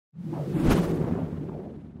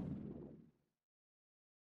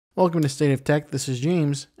Welcome to State of Tech, this is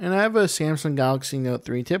James, and I have a Samsung Galaxy Note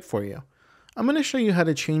 3 tip for you. I'm going to show you how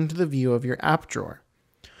to change the view of your app drawer.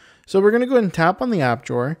 So we're going to go ahead and tap on the app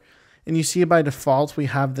drawer, and you see by default we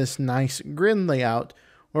have this nice grid layout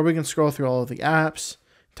where we can scroll through all of the apps,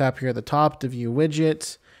 tap here at the top to view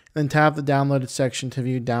widgets, then tap the downloaded section to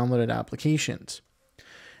view downloaded applications.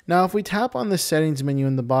 Now if we tap on the settings menu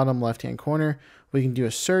in the bottom left hand corner, we can do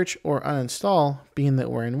a search or uninstall, being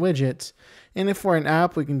that we're in widgets. And if we're an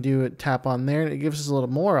app, we can do a tap on there, and it gives us a little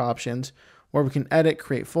more options where we can edit,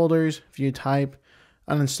 create folders, view type,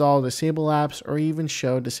 uninstall, disable apps, or even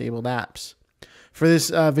show disabled apps. For this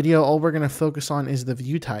video, all we're going to focus on is the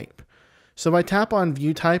view type. So if I tap on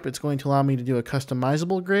view type, it's going to allow me to do a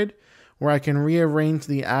customizable grid where I can rearrange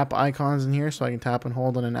the app icons in here. So I can tap and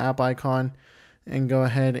hold on an app icon and go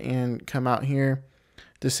ahead and come out here,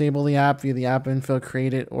 disable the app, view the app info,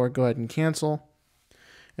 create it, or go ahead and cancel.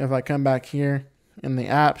 If I come back here in the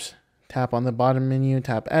apps, tap on the bottom menu,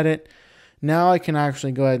 tap edit. Now I can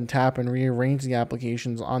actually go ahead and tap and rearrange the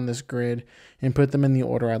applications on this grid and put them in the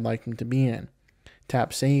order I'd like them to be in.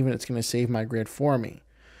 Tap save and it's going to save my grid for me.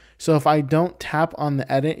 So if I don't tap on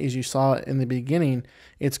the edit as you saw in the beginning,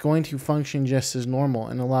 it's going to function just as normal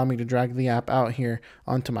and allow me to drag the app out here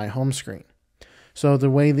onto my home screen. So the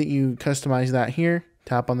way that you customize that here,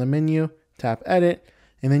 tap on the menu, tap edit,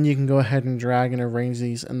 and then you can go ahead and drag and arrange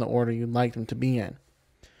these in the order you'd like them to be in.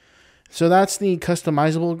 So that's the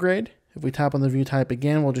customizable grid. If we tap on the view type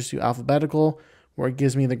again, we'll just do alphabetical, where it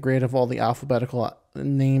gives me the grid of all the alphabetical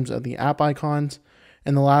names of the app icons.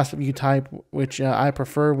 And the last view type, which I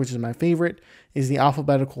prefer, which is my favorite, is the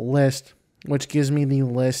alphabetical list, which gives me the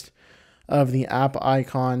list of the app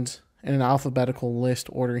icons in an alphabetical list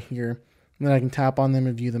order here. And then I can tap on them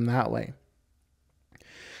and view them that way.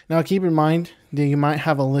 Now keep in mind that you might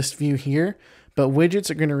have a list view here, but widgets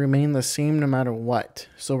are going to remain the same no matter what.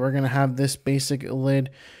 So we're going to have this basic lid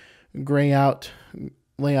gray out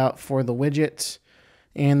layout for the widgets.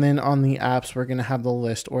 And then on the apps, we're going to have the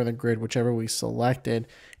list or the grid, whichever we selected.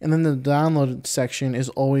 And then the downloaded section is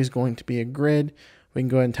always going to be a grid. We can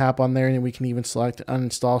go ahead and tap on there, and we can even select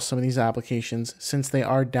uninstall some of these applications since they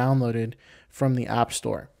are downloaded from the App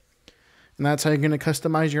Store. And that's how you're going to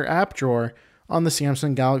customize your app drawer on the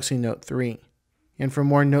Samsung Galaxy Note 3. And for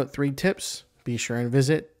more Note 3 tips, be sure and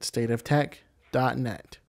visit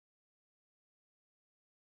stateoftech.net.